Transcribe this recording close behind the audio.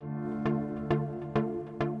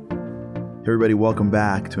Hey everybody, welcome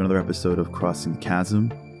back to another episode of Crossing the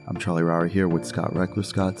Chasm. I'm Charlie Rauer here with Scott Reckler.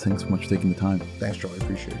 Scott, thanks so much for taking the time. Thanks, Charlie.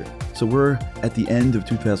 Appreciate it. So we're at the end of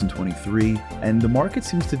 2023, and the market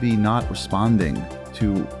seems to be not responding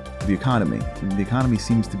to the economy. The economy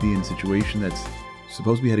seems to be in a situation that's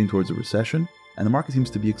supposed to be heading towards a recession, and the market seems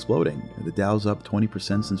to be exploding. The Dow's up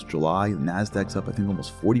 20% since July. The Nasdaq's up, I think,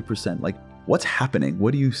 almost 40%. What's happening?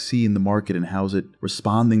 What do you see in the market, and how is it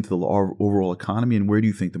responding to the overall economy, and where do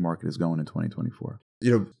you think the market is going in 2024?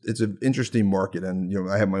 It's an interesting market, and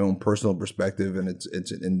I have my own personal perspective, and it's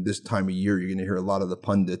in this time of year you're going to hear a lot of the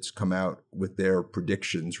pundits come out with their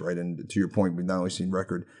predictions, right? And to your point, we've not only seen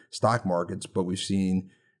record stock markets, but we've seen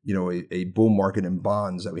a bull market in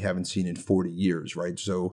bonds that we haven't seen in 40 years, right?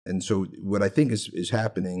 So what I think is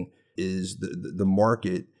happening is the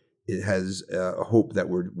market. It has a hope that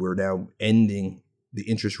we're now ending the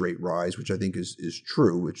interest rate rise, which I think is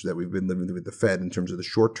true, which that we've been living with the Fed in terms of the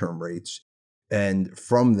short-term rates. And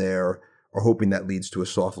from there, are hoping that leads to a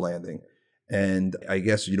soft landing. And I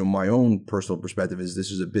guess, my own personal perspective is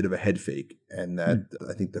this is a bit of a head fake, and that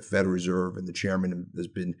I think the Federal Reserve and the chairman has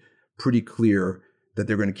been pretty clear that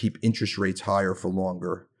they're going to keep interest rates higher for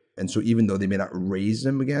longer. And so even though they may not raise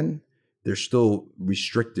them again, they're still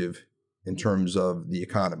restrictive in terms of the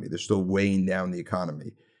economy. They're still weighing down the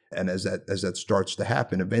economy. And as that starts to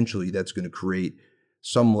happen, eventually that's going to create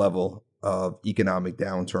some level of economic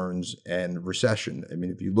downturns and recession. I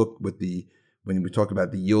mean, if you look when we talk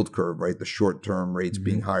about the yield curve, right, the short-term rates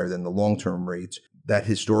being higher than the long-term rates, that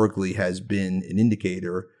historically has been an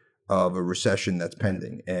indicator of a recession that's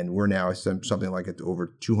pending. And we're now something like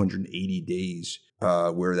over 280 days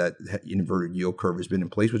where that inverted yield curve has been in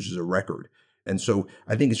place, which is a record. And so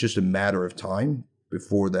I think it's just a matter of time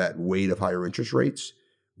before that weight of higher interest rates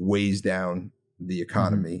weighs down the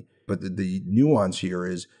economy. But the nuance here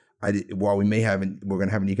is, while we're going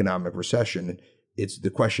to have an economic recession,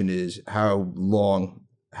 the question is how long,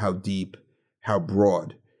 how deep, how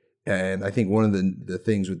broad. And I think one of the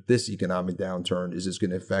things with this economic downturn is it's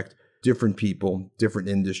going to affect different people, different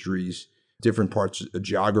industries, different parts of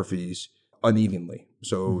geographies unevenly.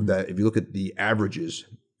 So that if you look at the averages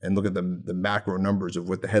and look at the macro numbers of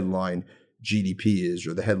what the headline GDP is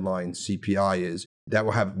or the headline CPI is, that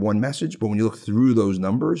will have one message. But when you look through those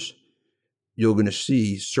numbers, you're going to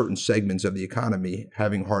see certain segments of the economy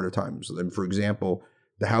having harder times. And for example,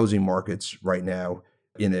 the housing markets right now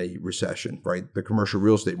in a recession, right? The commercial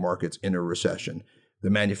real estate market's in a recession. The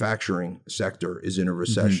manufacturing sector is in a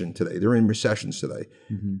recession today. They're in recessions today.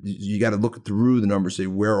 You got to look through the numbers, say,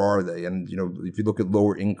 where are they? And, if you look at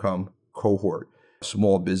lower income cohort,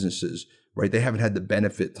 small businesses, right? They haven't had the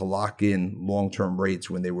benefit to lock in long-term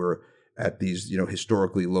rates when they were at these,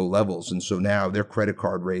 historically low levels. And so now their credit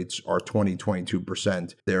card rates are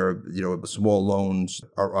 22%. Their, small loans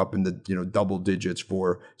are up in the, double digits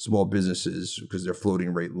for small businesses because they're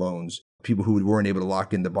floating rate loans. People who weren't able to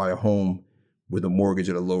lock in to buy a home with a mortgage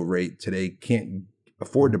at a low rate today can't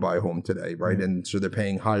afford to buy a home today, right? And so they're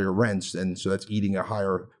paying higher rents. And so that's eating a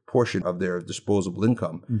higher portion of their disposable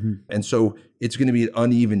income. And so it's going to be an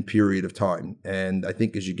uneven period of time. And I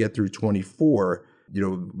think as you get through 24,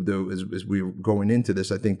 as we're going into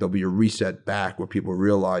this, I think there'll be a reset back where people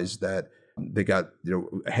realize that they got,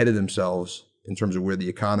 ahead of themselves in terms of where the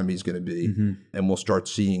economy is going to be. And we'll start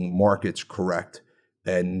seeing markets correct.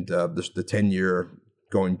 And the 10-year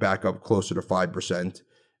going back up closer to 5%,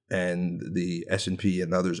 and the S&P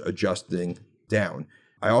and others adjusting down.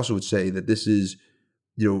 I also would say that this is,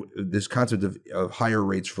 this concept of higher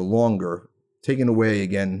rates for longer, taking away,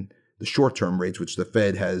 again, the short-term rates, which the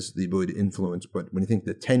Fed has the ability to influence. But when you think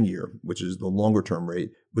the 10-year, which is the longer-term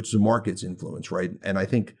rate, which the market's influence, right? And I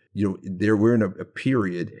think, we're in a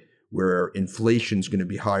period where inflation's going to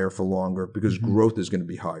be higher for longer because growth is going to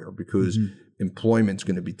be higher, because employment's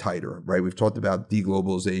going to be tighter, right? We've talked about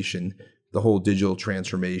deglobalization, the whole digital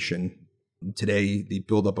transformation. Today, the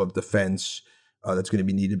buildup of defense that's going to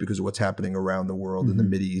be needed because of what's happening around the world in the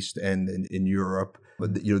Mideast and in Europe.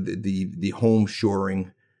 But the home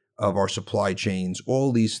shoring of our supply chains,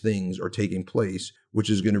 all these things are taking place,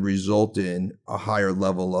 which is going to result in a higher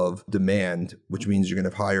level of demand, which means you're going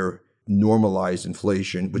to have higher normalized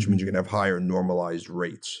inflation, which means you're going to have higher normalized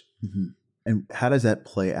rates. And how does that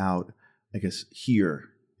play out, I guess, here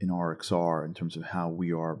in RXR in terms of how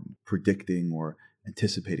we are predicting or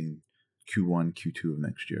anticipating Q1, Q2 of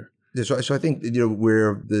next year? Yeah, so I think,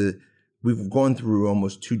 we've gone through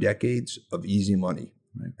almost 2 decades of easy money.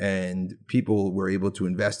 Right. And people were able to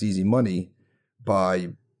invest easy money by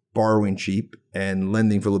borrowing cheap and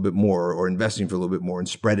lending for a little bit more, or investing for a little bit more, and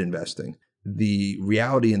spread investing. The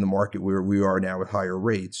reality in the market where we are now with higher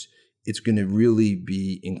rates it's going to really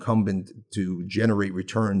be incumbent to generate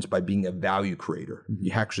returns by being a value creator. Mm-hmm.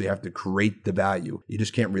 You actually have to create the value. You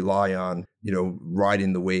just can't rely on,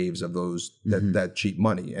 riding the waves of those that cheap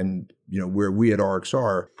money. And, where we at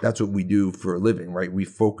RXR, that's what we do for a living, right? We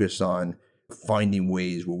focus on finding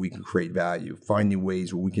ways where we can create value, finding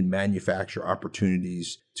ways where we can manufacture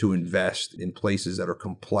opportunities to invest in places that are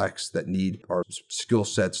complex, that need our skill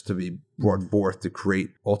sets to be brought forth to create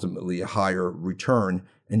ultimately a higher return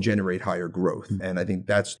and generate higher growth. Mm-hmm. And I think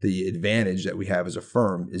that's the advantage that we have as a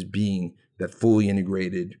firm, is being that fully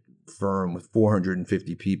integrated firm with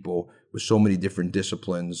 450 people, with so many different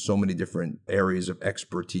disciplines, so many different areas of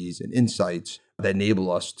expertise and insights that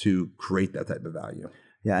enable us to create that type of value.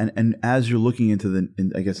 Yeah, and as you're looking into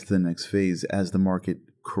the next phase, as the market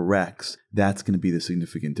corrects, that's going to be the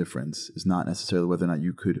significant difference. Is not necessarily whether or not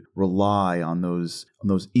you could rely on those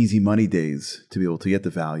easy money days to be able to get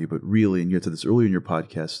the value, but really, and you said this earlier in your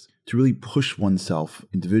podcast, to really push oneself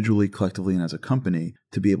individually, collectively, and as a company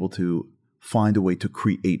to be able to find a way to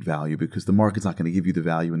create value, because the market's not going to give you the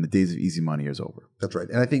value and the days of easy money is over. That's right.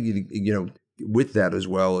 And I think, with that as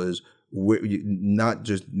well is not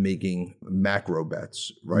just making macro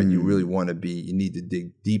bets, right? Mm-hmm. You really you need to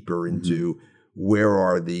dig deeper into where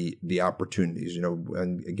are the opportunities,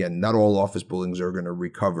 and again, not all office buildings are going to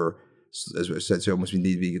recover. As I said, so almost we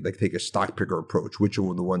need to be take a stock picker approach. Which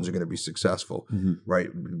are the ones that are going to be successful, right?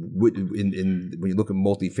 When you look at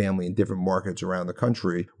multifamily in different markets around the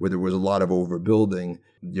country where there was a lot of overbuilding,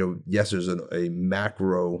 yes, there's a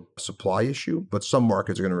macro supply issue, but some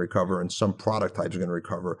markets are going to recover and some product types are going to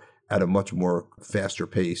recover at a much more faster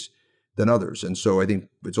pace than others. And so I think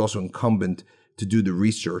it's also incumbent to do the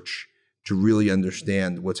research to really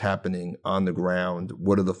understand what's happening on the ground,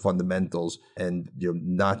 what are the fundamentals, and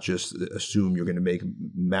not just assume you're going to make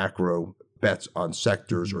macro bets on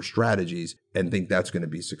sectors or strategies and think that's going to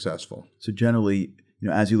be successful. So generally,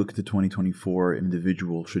 as you look into 2024, an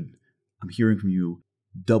individual should, I'm hearing from you,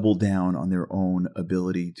 double down on their own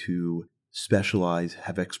ability to specialize,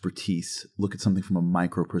 have expertise, look at something from a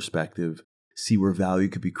micro perspective, see where value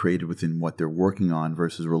could be created within what they're working on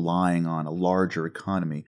versus relying on a larger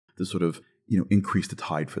economy to sort of, increase the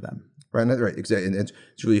tide for them. Right, exactly. And it's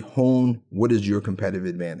really hone what is your competitive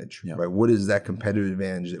advantage, right? What is that competitive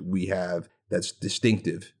advantage that we have that's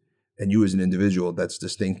distinctive, and you as an individual that's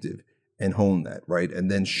distinctive, and hone that, right?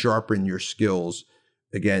 And then sharpen your skills,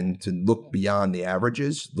 again, to look beyond the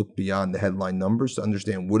averages, look beyond the headline numbers to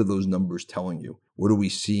understand what are those numbers telling you? What are we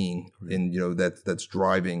seeing in, that's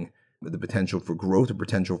driving the potential for growth, the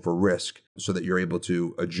potential for risk, so that you're able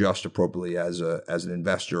to adjust appropriately as an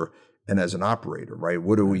investor and as an operator, right?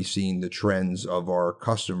 What are we seeing the trends of our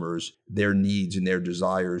customers, their needs and their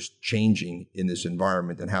desires changing in this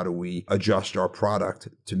environment, and how do we adjust our product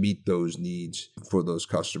to meet those needs for those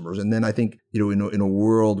customers? And then I think, in a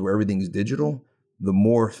world where everything is digital, the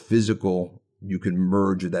more physical you can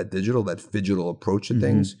merge with that phygital approach to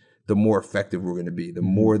things, the more effective we're going to be. The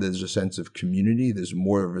more there's a sense of community, there's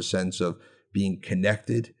more of a sense of being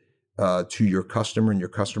connected to your customer, and your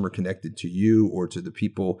customer connected to you or to the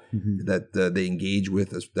people that they engage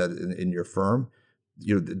with in your firm.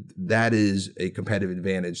 That is a competitive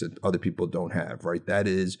advantage that other people don't have, right? That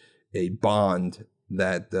is a bond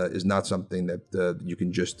that is not something that you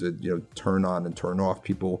can just turn on and turn off.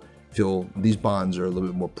 People feel these bonds are a little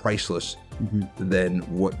bit more priceless than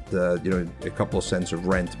what a couple of cents of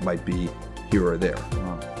rent might be here or there.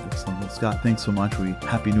 Wow. Excellent. Well, Scott, thanks so much.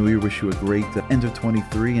 Happy New Year. Wish you a great end of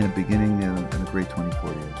 23 and a beginning and a great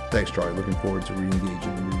 24 year. Thanks, Charlie. Looking forward to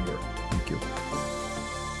re-engaging in the new year. Thank you.